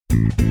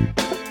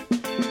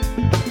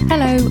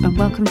Hello and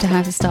welcome to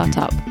How to Start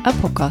Up, a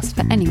podcast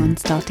for anyone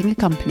starting a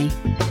company.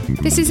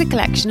 This is a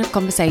collection of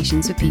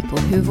conversations with people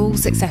who have all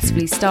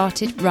successfully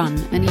started, run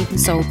and even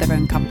sold their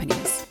own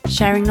companies,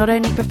 sharing not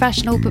only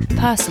professional but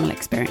personal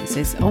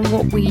experiences on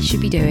what we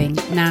should be doing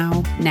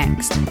now,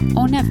 next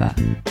or never.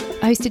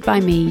 Hosted by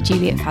me,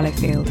 Juliet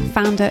Fallowfield,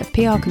 founder of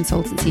PR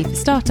consultancy for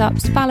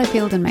startups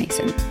Fallowfield and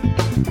Mason.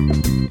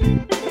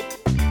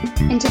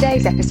 In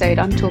today's episode,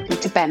 I'm talking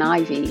to Ben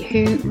Ivey,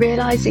 who,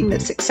 realising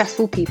that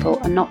successful people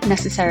are not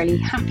necessarily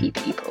happy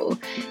people,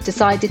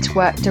 decided to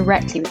work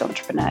directly with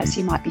entrepreneurs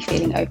who might be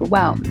feeling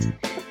overwhelmed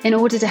in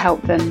order to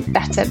help them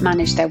better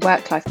manage their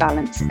work-life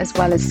balance as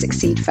well as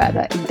succeed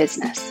further in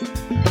business.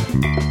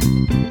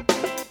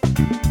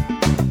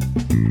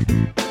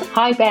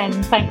 Hi Ben,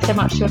 thanks so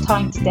much for your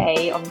time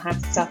today on How to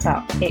Start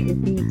Up. It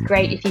would be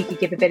great if you could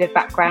give a bit of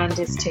background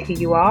as to who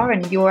you are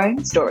and your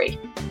own story.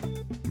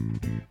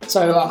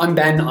 So I'm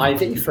Ben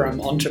Ivey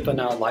from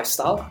Entrepreneur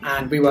Lifestyle,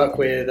 and we work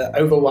with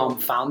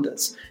overwhelmed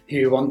founders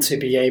who want to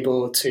be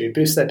able to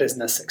boost their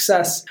business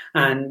success.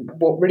 And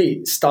what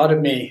really started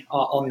me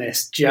on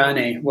this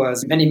journey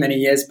was many, many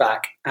years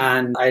back,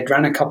 and I had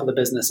run a couple of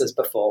businesses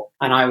before,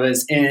 and I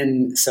was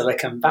in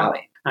Silicon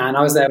Valley. And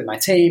I was there with my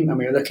team and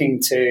we were looking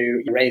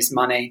to raise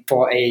money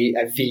for a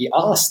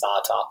VR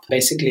startup,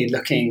 basically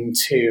looking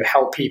to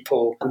help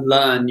people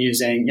learn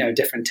using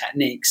different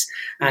techniques.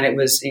 And it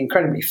was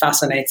incredibly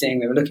fascinating.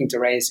 We were looking to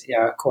raise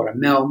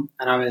 $250,000,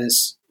 and I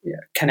was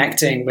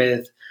connecting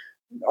with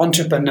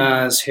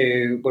entrepreneurs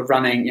who were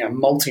running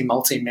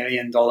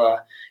multi-million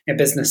dollar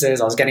businesses.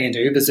 I was getting into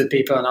Ubers with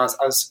people, and I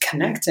was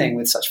connecting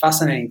with such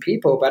fascinating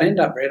people, but I ended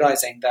up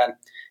realizing that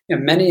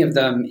many of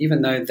them,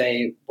 even though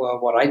they were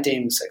what I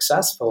deemed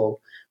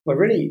successful, were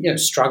really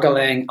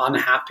struggling,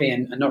 unhappy,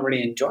 and not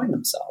really enjoying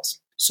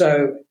themselves.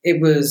 So it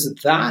was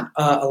that,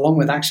 along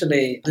with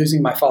actually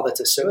losing my father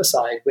to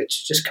suicide,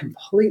 which just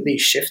completely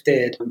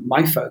shifted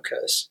my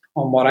focus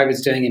on what I was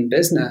doing in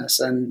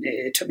business. And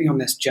it took me on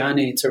this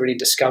journey to really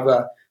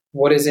discover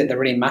what is it that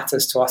really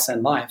matters to us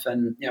in life.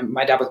 And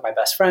my dad was my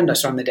best friend. I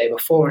saw him the day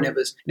before, and it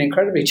was an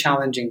incredibly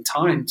challenging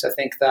time to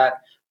think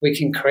that we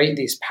can create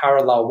these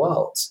parallel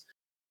worlds.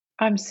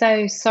 I'm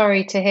so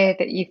sorry to hear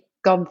that you've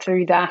gone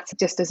through that.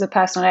 Just as a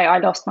personal note, I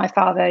lost my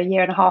father a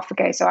year and a half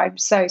ago, so I'm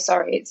so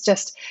sorry. It's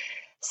just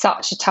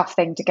such a tough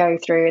thing to go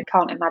through, and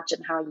can't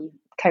imagine how you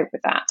cope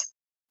with that.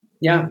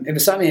 Yeah, it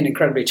was certainly an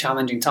incredibly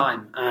challenging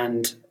time.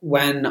 And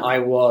when I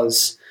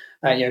was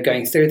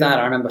going through that,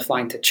 I remember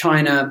flying to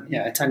China,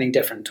 attending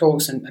different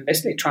talks and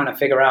basically trying to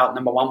figure out,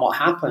 number one, what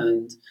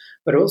happened.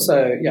 But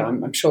also,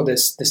 I'm sure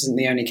this isn't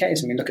the only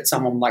case. I mean, look at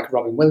someone like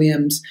Robin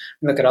Williams,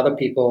 look at other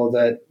people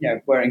that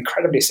were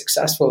incredibly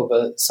successful,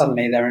 but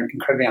suddenly they're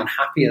incredibly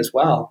unhappy as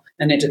well.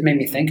 And it just made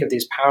me think of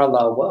these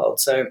parallel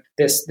worlds. So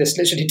this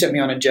literally took me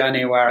on a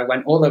journey where I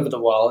went all over the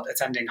world,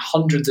 attending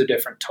hundreds of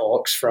different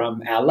talks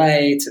from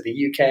LA to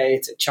the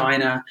UK to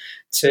China,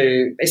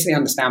 to basically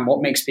understand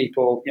what makes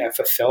people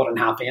fulfilled and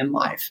happy in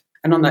life.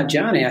 And on that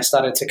journey, I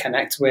started to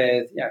connect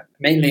with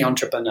mainly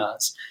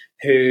entrepreneurs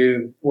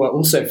who were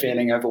also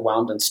feeling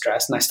overwhelmed and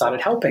stressed, and I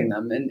started helping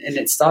them. And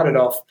it started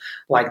off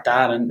like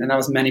that, and that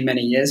was many,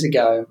 many years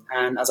ago.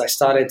 And as I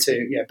started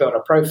to build a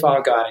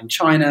profile, go out in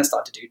China,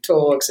 start to do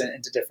talks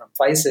into different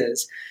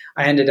places,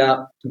 I ended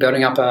up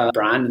building up a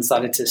brand and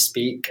started to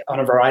speak on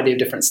a variety of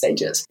different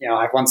stages.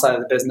 I have one side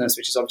of the business,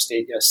 which is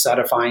obviously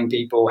certifying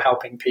people,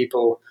 helping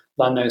people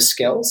learn those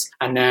skills.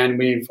 And then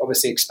we've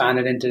obviously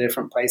expanded into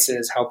different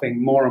places,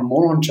 helping more and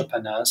more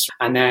entrepreneurs.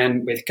 And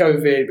then with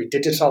COVID, we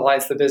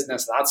digitalized the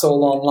business. That's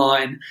all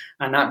online.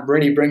 And that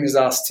really brings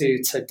us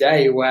to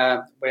today,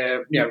 where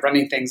we're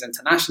running things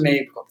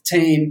internationally. We've got the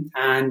team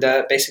and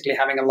basically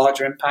having a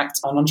larger impact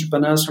on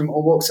entrepreneurs from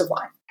all walks of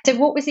life. So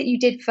what was it you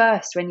did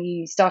first when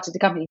you started the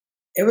company?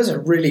 It was a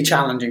really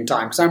challenging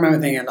time because I remember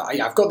thinking,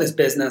 I've got this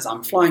business,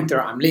 I'm flying through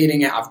it, I'm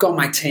leading it, I've got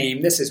my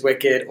team, this is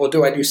wicked, or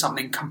do I do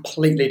something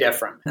completely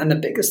different? And the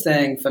biggest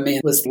thing for me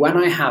was, when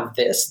I have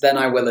this, then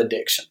I will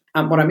addiction.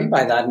 And what I mean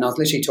by that, and I was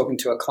literally talking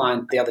to a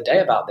client the other day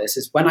about this,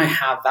 is when I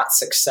have that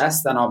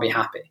success, then I'll be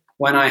happy.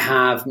 When I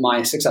have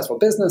my successful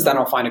business, then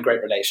I'll find a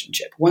great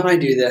relationship. When I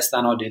do this,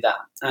 then I'll do that.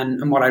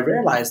 And what I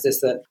realized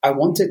is that I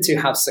wanted to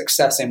have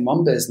success in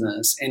one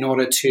business in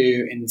order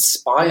to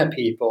inspire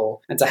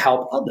people and to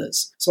help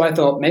others. So I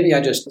thought maybe I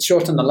just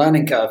shorten the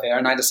learning curve here,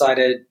 and I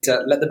decided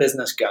to let the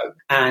business go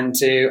and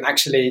to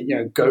actually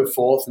go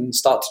forth and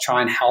start to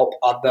try and help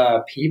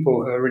other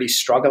people who are really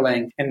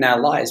struggling in their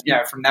lives.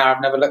 From there,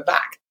 I've never looked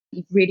back.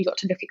 You've really got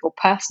to look at your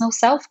personal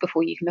self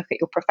before you can look at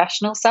your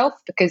professional self,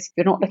 because if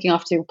you're not looking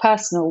after your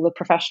personal, the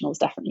professional is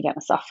definitely going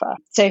to suffer.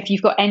 So if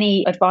you've got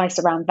any advice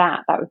around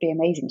that, that would be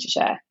amazing to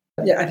share.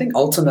 Yeah, I think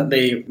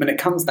ultimately, when it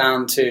comes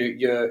down to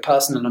your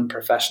personal and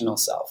professional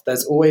self,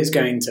 there's always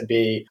going to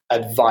be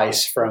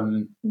advice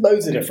from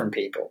loads of different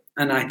people.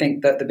 And I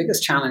think that the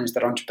biggest challenge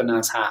that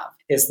entrepreneurs have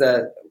is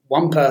that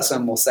one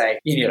person will say,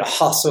 you need to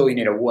hustle, you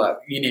need to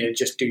work, you need to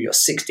just do your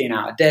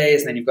 16-hour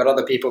days. And then you've got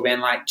other people being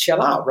like,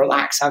 chill out,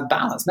 relax, have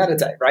balance,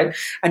 meditate, right?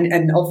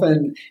 And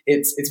often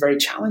it's very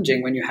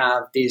challenging when you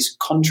have these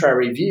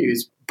contrary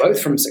views,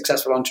 both from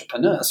successful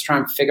entrepreneurs, try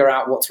and figure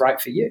out what's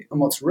right for you. And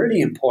what's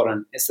really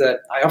important is that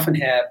I often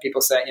hear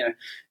people say,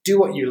 do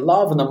what you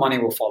love and the money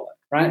will follow.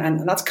 Right.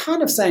 And that's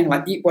kind of saying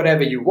like, eat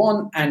whatever you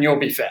want and you'll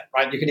be fit,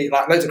 right? You can eat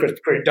like loads of Krispy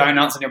Kreme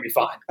donuts and you'll be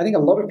fine. I think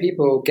a lot of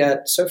people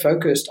get so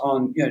focused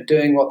on,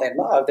 doing what they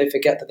love, they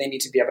forget that they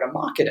need to be able to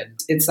market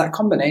it. It's that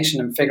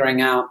combination of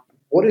figuring out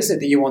what is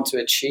it that you want to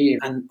achieve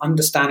and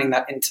understanding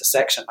that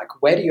intersection.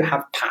 Like, where do you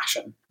have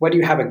passion? Where do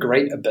you have a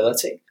great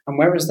ability? And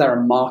where is there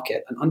a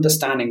market? And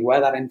understanding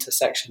where that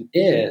intersection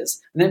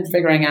is, and then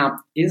figuring out,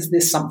 is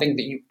this something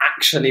that you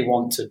actually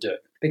want to do?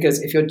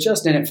 Because if you're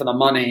just in it for the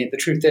money, the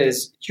truth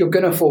is you're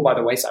going to fall by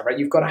the wayside, right?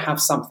 You've got to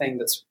have something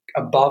that's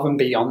above and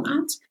beyond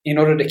that in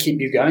order to keep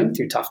you going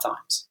through tough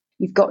times.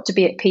 You've got to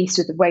be at peace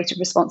with the weight of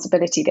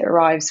responsibility that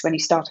arrives when you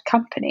start a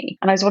company.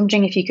 And I was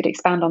wondering if you could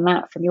expand on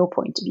that from your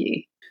point of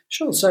view.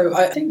 Sure. So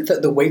I think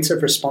that the weight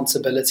of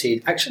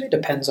responsibility actually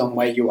depends on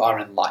where you are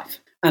in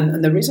life.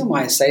 And the reason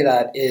why I say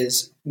that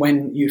is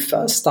when you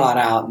first start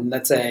out, and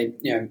let's say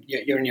you're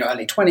in your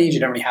early 20s, you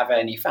don't really have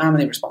any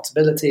family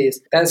responsibilities,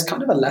 there's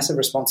kind of a lesser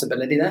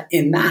responsibility there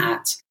in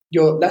that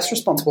you're less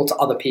responsible to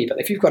other people.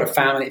 If you've got a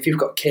family, if you've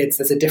got kids,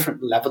 there's a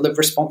different level of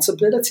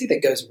responsibility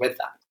that goes with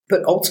that.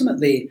 But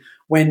ultimately,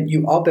 when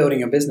you are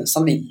building a business,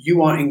 suddenly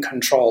you are in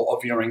control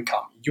of your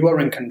income. You are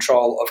in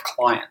control of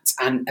clients.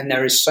 And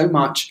there is so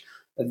much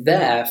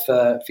there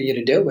for you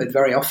to deal with.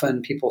 Very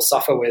often people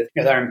suffer with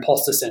their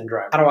imposter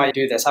syndrome. How do I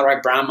do this? How do I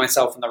brand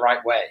myself in the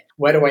right way?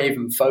 Where do I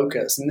even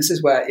focus? And this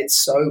is where it's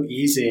so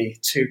easy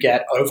to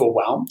get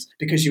overwhelmed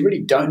because you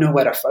really don't know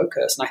where to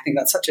focus. And I think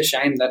that's such a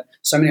shame that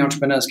so many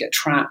entrepreneurs get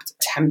trapped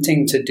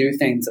attempting to do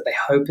things that they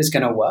hope is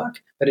going to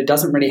work, but it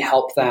doesn't really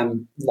help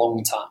them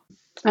long term.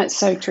 That's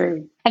so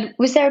true. And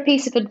was there a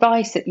piece of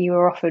advice that you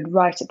were offered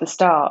right at the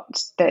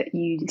start that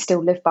you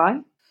still live by?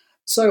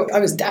 So I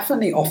was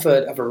definitely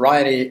offered a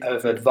variety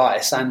of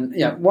advice. And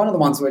one of the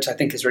ones which I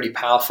think is really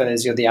powerful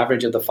is you're the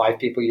average of the 5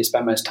 people you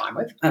spend most time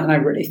with. And I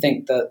really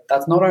think that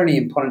that's not only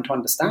important to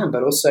understand,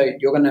 but also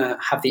you're going to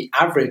have the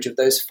average of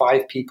those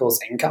 5 people's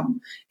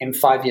income in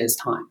 5 years'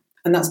 time.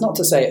 And that's not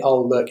to say,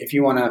 oh, look, if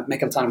you want to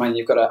make a ton of money,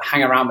 you've got to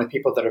hang around with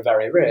people that are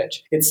very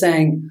rich. It's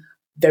saying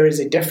there is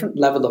a different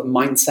level of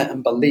mindset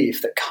and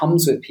belief that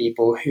comes with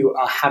people who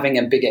are having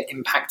a bigger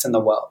impact in the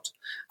world.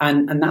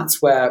 And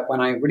that's where,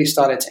 when I really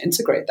started to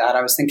integrate that,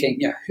 I was thinking,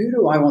 who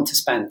do I want to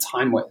spend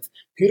time with?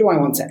 Who do I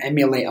want to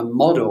emulate and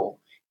model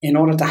in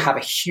order to have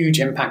a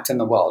huge impact in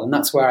the world? And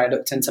that's where I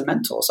looked into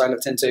mentors. I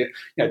looked into,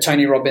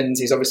 Tony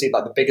Robbins. He's obviously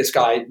like the biggest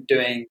guy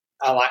doing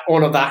like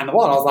all of that in the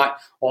world. I was like,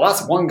 well,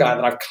 that's one guy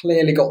that I've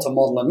clearly got to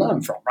model and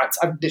learn from, right?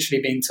 So I've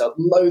literally been to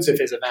loads of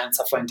his events.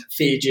 I've flown to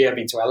Fiji. I've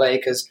been to LA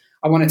because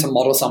I wanted to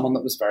model someone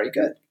that was very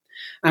good.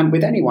 And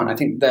with anyone, I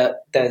think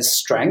that there's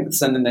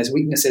strengths and then there's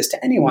weaknesses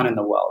to anyone in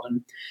the world.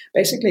 And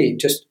basically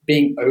just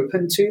being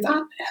open to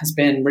that has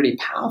been really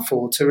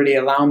powerful to really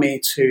allow me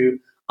to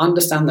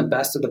understand the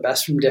best of the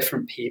best from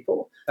different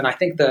people. And I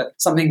think that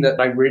something that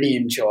I really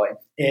enjoy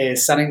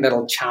is setting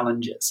little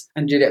challenges.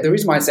 And Julia, the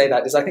reason why I say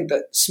that is I think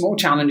that small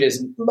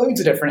challenges in loads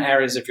of different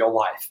areas of your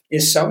life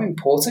is so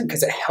important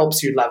because it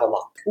helps you level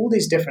up. All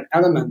these different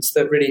elements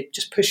that really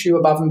just push you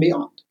above and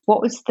beyond.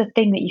 What was the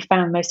thing that you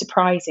found most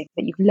surprising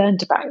that you've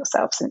learned about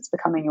yourself since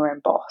becoming your own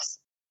boss?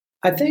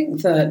 I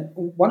think that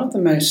one of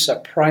the most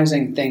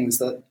surprising things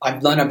that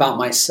I've learned about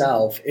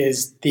myself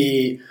is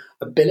the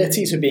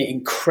ability to be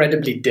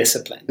incredibly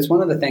disciplined. It's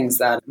one of the things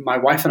that my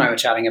wife and I were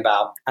chatting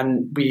about.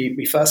 And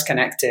we first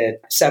connected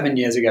 7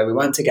 years ago. We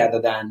weren't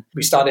together then.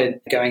 We started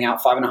going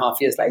out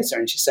 5.5 years later.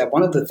 And she said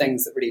one of the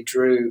things that really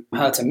drew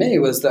her to me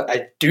was that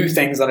I do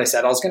things that I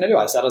said I was going to do.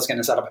 I said I was going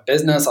to set up a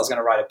business. I was going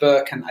to write a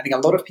book. And I think a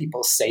lot of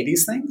people say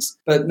these things,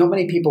 but not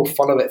many people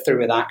follow it through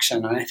with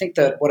action. And I think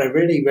that what I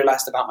really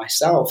realized about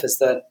myself is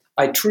that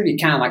I truly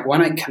can. Like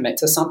when I commit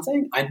to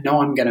something, I know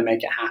I'm going to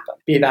make it happen.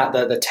 Be that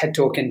the TED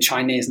Talk in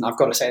Chinese, and I've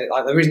got to say,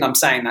 like the reason I'm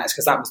saying that is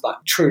because that was like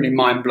truly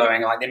mind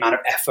blowing. Like the amount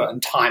of effort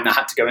and time that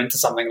had to go into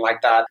something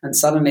like that. And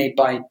suddenly,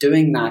 by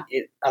doing that,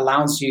 it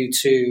allows you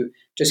to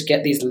just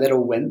get these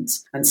little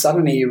wins. And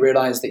suddenly, you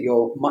realize that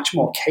you're much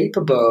more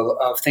capable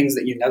of things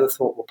that you never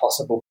thought were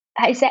possible.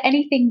 Is there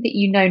anything that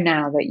you know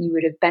now that you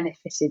would have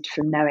benefited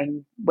from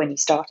knowing when you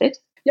started?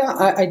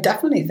 Yeah, I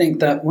definitely think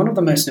that one of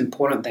the most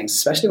important things,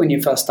 especially when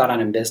you first start out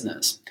in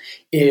business,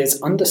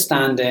 is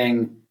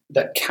understanding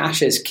that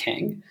cash is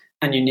king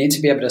and you need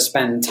to be able to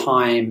spend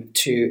time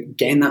to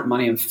gain that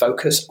money and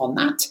focus on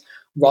that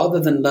rather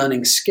than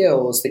learning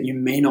skills that you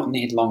may not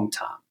need long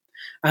term.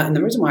 And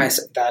the reason why I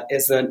say that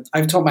is that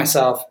I've taught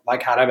myself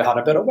like how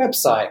to build a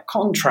website,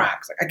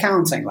 contracts, like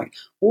accounting, like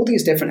all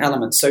these different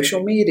elements,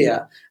 social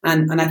media.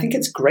 And I think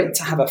it's great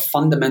to have a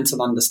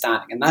fundamental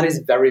understanding. And that is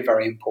very,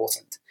 very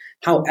important.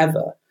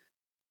 However,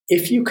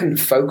 if you can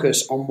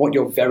focus on what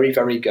you're very,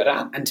 very good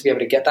at and to be able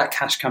to get that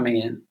cash coming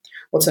in,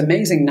 what's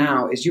amazing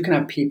now is you can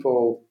have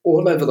people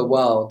all over the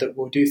world that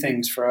will do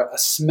things for a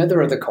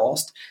smither of the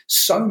cost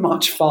so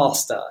much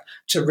faster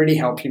to really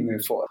help you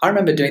move forward. I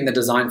remember doing the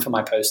design for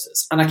my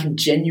posters, and I can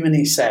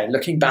genuinely say,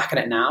 looking back at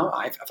it now,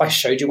 if I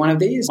showed you one of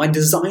these, my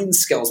design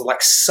skills are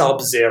like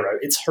sub-zero.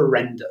 It's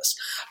horrendous.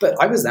 But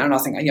I was there and I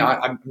was thinking, yeah,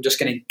 I'm just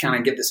going to kind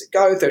of give this a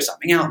go, throw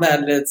something out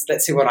there,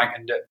 let's see what I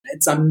can do.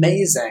 It's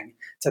amazing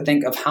to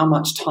think of how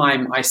much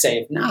time I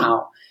save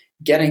now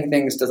getting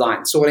things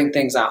designed, sorting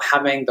things out,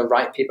 having the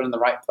right people in the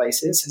right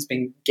places has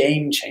been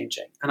game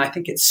changing. And I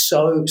think it's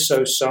so,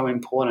 so, so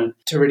important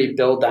to really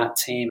build that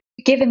team.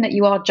 Given that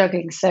you are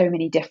juggling so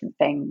many different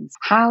things,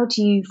 how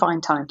do you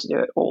find time to do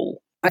it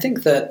all? I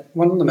think that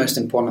one of the most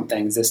important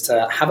things is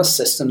to have a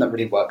system that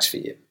really works for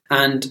you.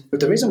 And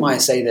the reason why I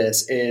say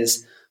this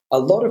is a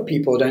lot of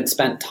people don't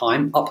spend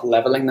time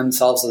up-leveling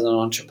themselves as an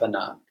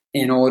entrepreneur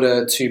in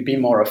order to be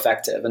more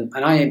effective. And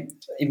I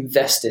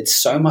invested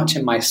so much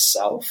in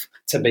myself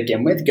to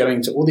begin with,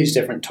 going to all these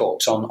different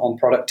talks on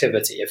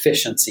productivity,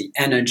 efficiency,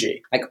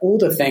 energy, like all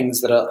the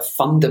things that are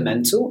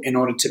fundamental in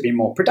order to be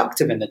more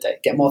productive in the day,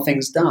 get more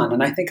things done.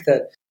 And I think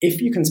that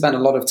if you can spend a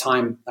lot of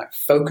time like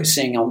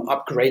focusing on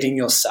upgrading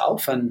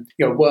yourself and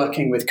you're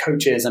working with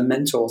coaches and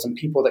mentors and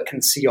people that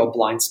can see your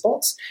blind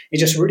spots, it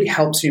just really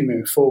helps you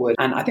move forward.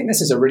 And I think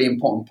this is a really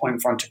important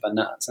point for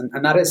entrepreneurs.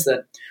 And that is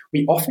that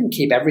we often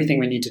keep everything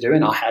we need to do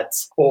in our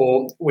heads,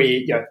 or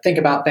we think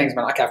about things,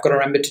 but okay, I've got to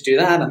remember to do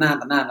that and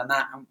that and that and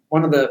that. And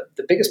one of the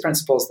biggest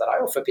principles that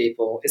I offer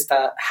people is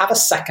to have a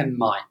second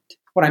mind.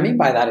 What I mean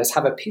by that is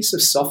have a piece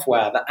of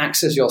software that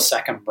acts as your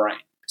second brain,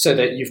 so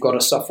that you've got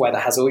a software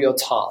that has all your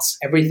tasks,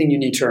 everything you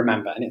need to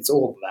remember, and it's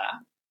all there.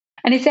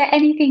 And is there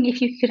anything,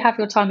 if you could have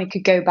your time and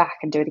could go back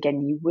and do it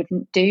again, you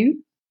wouldn't do?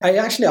 I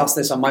actually asked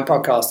this on my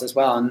podcast as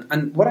well.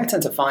 And what I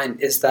tend to find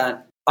is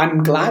that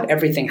I'm glad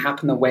everything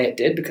happened the way it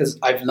did because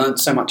I've learned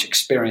so much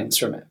experience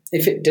from it.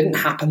 If it didn't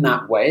happen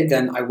that way,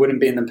 then I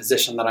wouldn't be in the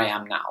position that I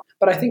am now.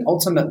 But I think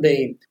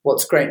ultimately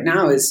what's great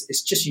now is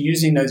just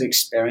using those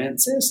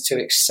experiences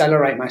to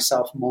accelerate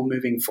myself more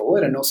moving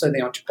forward, and also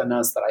the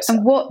entrepreneurs that I serve.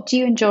 And what do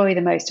you enjoy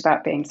the most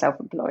about being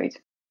self-employed?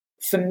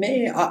 For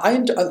me,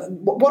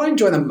 what I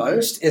enjoy the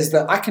most is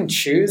that I can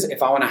choose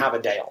if I want to have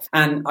a day off.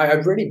 And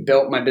I've really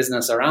built my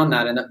business around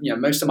that. And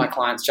most of my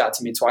clients chat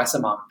to me twice a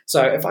month.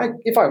 So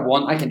if I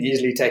want, I can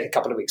easily take a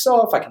couple of weeks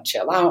off. I can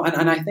chill out.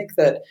 And I think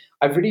that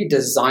I've really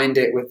designed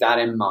it with that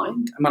in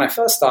mind. And when I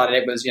first started,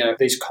 it was,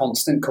 these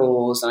constant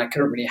calls and I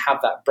couldn't really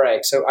have that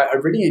break. So I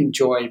really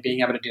enjoy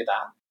being able to do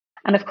that.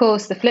 And of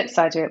course, the flip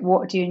side of it,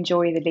 what do you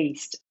enjoy the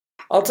least?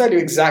 I'll tell you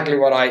exactly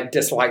what I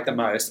dislike the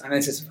most, and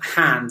this is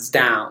hands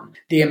down.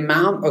 The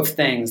amount of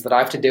things that I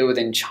have to deal with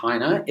in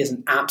China is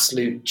an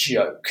absolute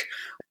joke.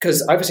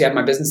 Because obviously I have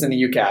my business in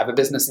the UK, I have a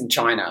business in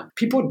China.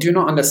 People do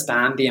not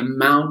understand the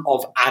amount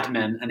of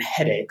admin and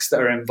headaches that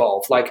are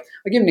involved. Like,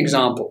 I'll give an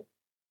example.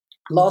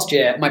 Last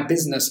year, my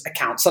business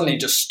account suddenly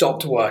just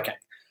stopped working.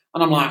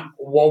 And I'm like,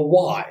 well,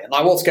 why? And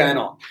like, what's going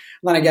on?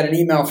 And then I get an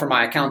email from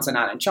my accountant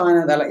out in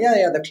China. They're like,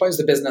 yeah, they closed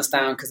the business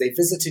down because they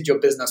visited your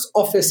business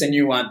office and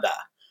you weren't there.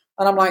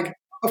 And I'm like,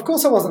 of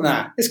course I wasn't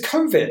there. It's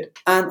COVID.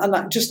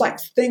 And just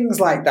like things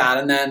like that.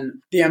 And then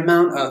the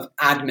amount of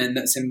admin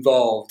that's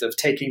involved of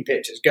taking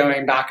pictures,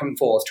 going back and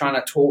forth, trying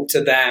to talk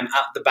to them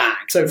at the bank.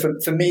 So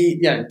for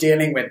me,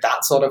 dealing with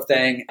that sort of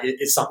thing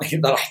is something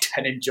that I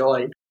don't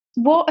enjoy.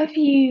 What have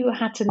you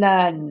had to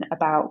learn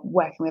about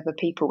working with other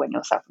people when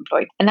you're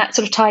self-employed? And that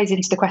sort of ties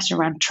into the question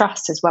around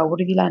trust as well. What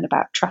have you learned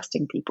about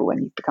trusting people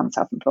when you've become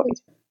self-employed?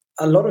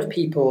 A lot of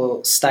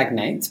people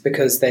stagnate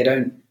because they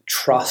don't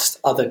trust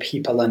other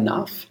people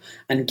enough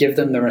and give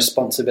them the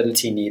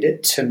responsibility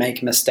needed to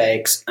make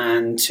mistakes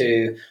and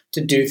to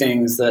do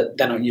things that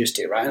they're not used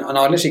to, right? And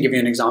I'll literally give you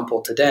an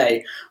example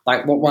today.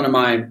 Like one of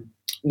my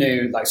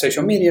new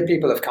social media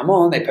people have come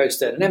on, they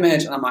posted an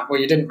image and I'm like, well,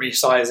 you didn't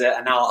resize it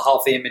and now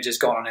half the image is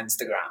gone on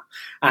Instagram.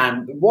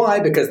 And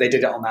why? Because they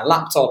did it on their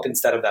laptop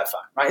instead of their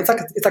phone, right?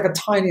 It's like a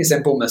tiny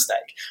simple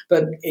mistake,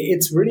 but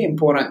it's really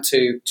important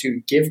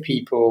to give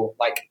people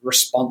like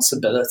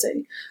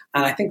responsibility.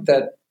 And I think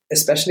that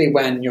especially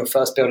when you're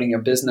first building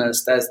your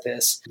business, there's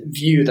this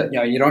view that,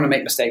 you don't want to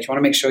make mistakes. You want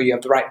to make sure you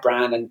have the right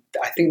brand. And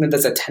I think that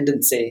there's a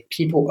tendency,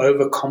 people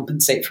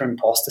overcompensate for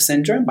imposter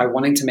syndrome by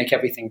wanting to make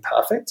everything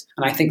perfect.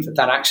 And I think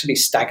that actually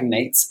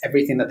stagnates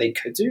everything that they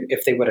could do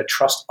if they were to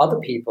trust other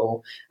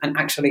people and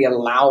actually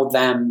allow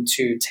them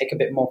to take a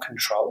bit more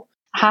control.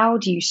 How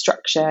do you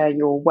structure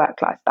your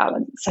work-life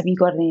balance? Have you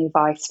got any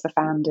advice for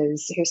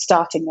founders who are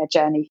starting their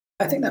journey?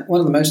 I think that one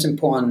of the most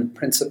important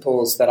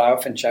principles that I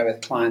often share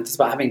with clients is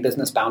about having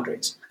business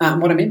boundaries.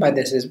 And what I mean by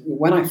this is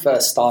when I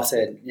first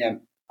started,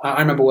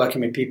 I remember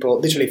working with people,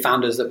 literally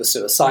founders that were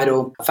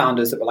suicidal,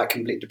 founders that were like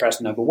completely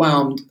depressed and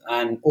overwhelmed,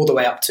 and all the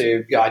way up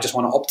to, I just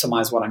want to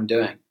optimize what I'm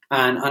doing.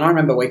 And I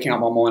remember waking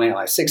up one morning at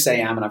like 6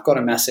 a.m. and I've got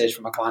a message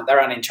from a client.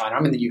 They're out in China.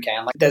 I'm in the UK.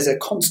 And like there's a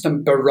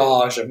constant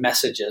barrage of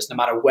messages no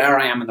matter where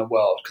I am in the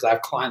world because I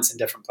have clients in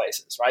different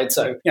places, right?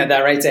 So,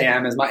 their 8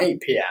 a.m. is my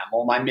 8 p.m.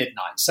 or my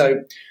midnight.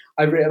 So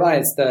I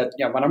realized that,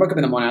 when I woke up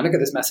in the morning, I look at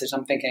this message,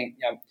 I'm thinking,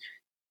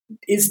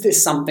 is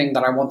this something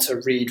that I want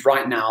to read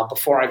right now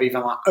before I've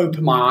even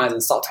opened my eyes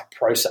and start to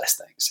process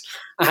things?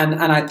 And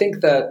I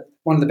think that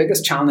one of the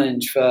biggest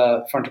challenge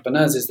for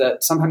entrepreneurs is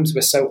that sometimes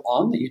we're so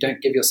on that you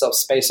don't give yourself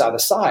space either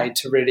side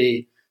to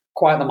really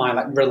quiet the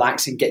mind,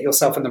 relax and get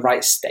yourself in the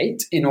right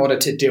state in order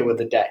to deal with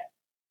the day.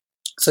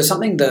 So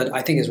something that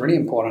I think is really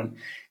important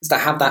is to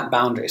have that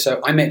boundary. So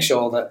I make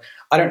sure that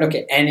I don't look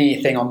at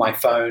anything on my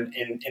phone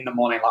in the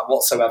morning,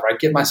 whatsoever. I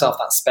give myself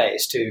that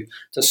space to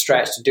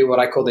stretch, to do what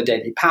I call the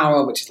daily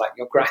power, which is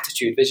your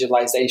gratitude,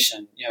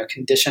 visualization,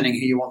 conditioning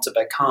who you want to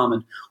become,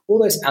 and all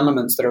those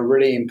elements that are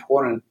really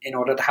important in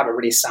order to have a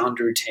really sound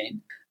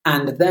routine.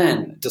 And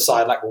then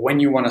decide when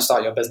you want to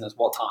start your business,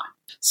 what time.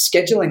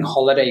 Scheduling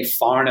holiday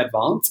far in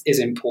advance is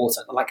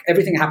important.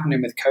 Everything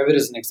happening with COVID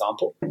as an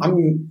example,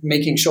 I'm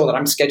making sure that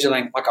I'm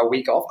scheduling a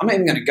week off. I'm not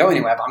even going to go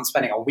anywhere, but I'm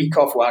spending a week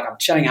off work. I'm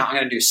chilling out. I'm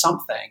going to do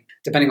something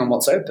depending on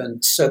what's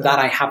open so that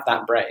I have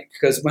that break.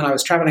 Because when I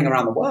was traveling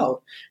around the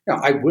world,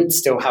 I would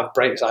still have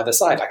breaks either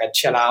side. I'd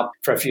chill out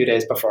for a few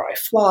days before I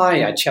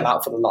fly. I'd chill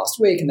out for the last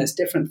week. And there's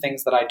different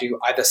things that I do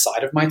either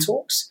side of my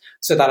talks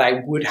so that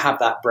I would have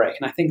that break.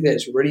 And I think that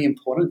it's really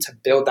important to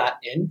build that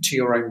into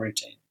your own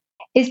routine.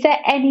 Is there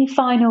any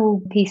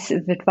final piece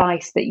of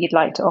advice that you'd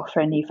like to offer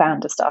a new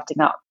founder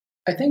starting up?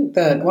 I think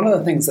that one of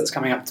the things that's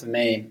coming up to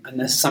me, and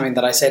this is something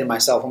that I say to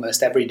myself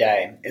almost every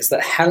day, is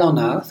that hell on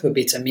earth would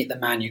be to meet the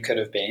man you could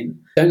have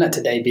been. Don't let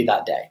today be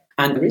that day.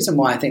 And the reason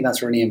why I think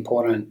that's really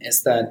important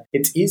is that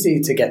it's easy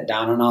to get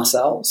down on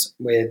ourselves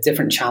with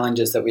different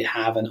challenges that we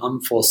have and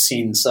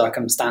unforeseen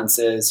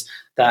circumstances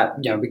that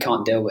we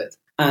can't deal with.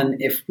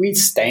 And if we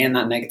stay in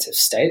that negative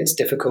state, it's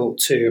difficult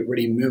to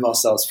really move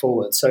ourselves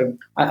forward. So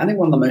I think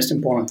one of the most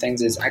important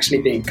things is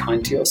actually being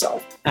kind to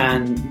yourself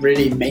and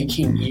really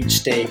making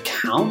each day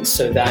count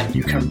so that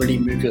you can really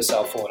move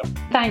yourself forward.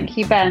 Thank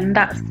you, Ben.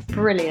 That's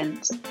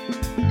brilliant.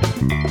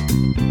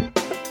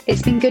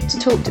 It's been good to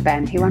talk to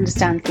Ben, who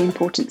understands the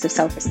importance of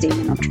self-esteem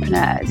in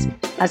entrepreneurs,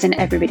 as in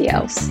everybody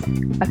else.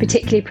 I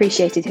particularly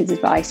appreciated his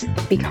advice: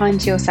 be kind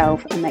to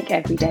yourself and make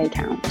every day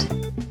count.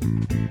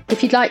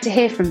 If you'd like to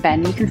hear from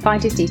Ben, you can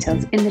find his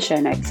details in the show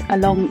notes,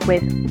 along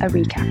with a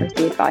recap of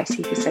the advice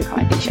he has so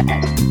kindly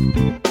shared.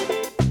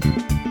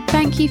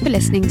 Thank you for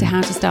listening to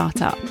How to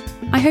Start Up.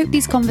 I hope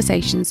these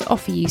conversations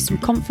offer you some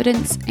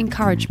confidence,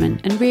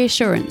 encouragement, and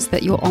reassurance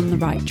that you're on the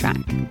right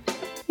track.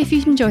 If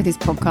you've enjoyed this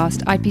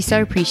podcast, I'd be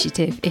so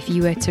appreciative if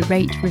you were to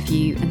rate,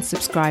 review, and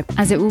subscribe,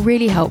 as it will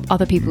really help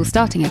other people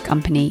starting a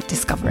company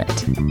discover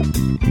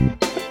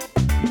it.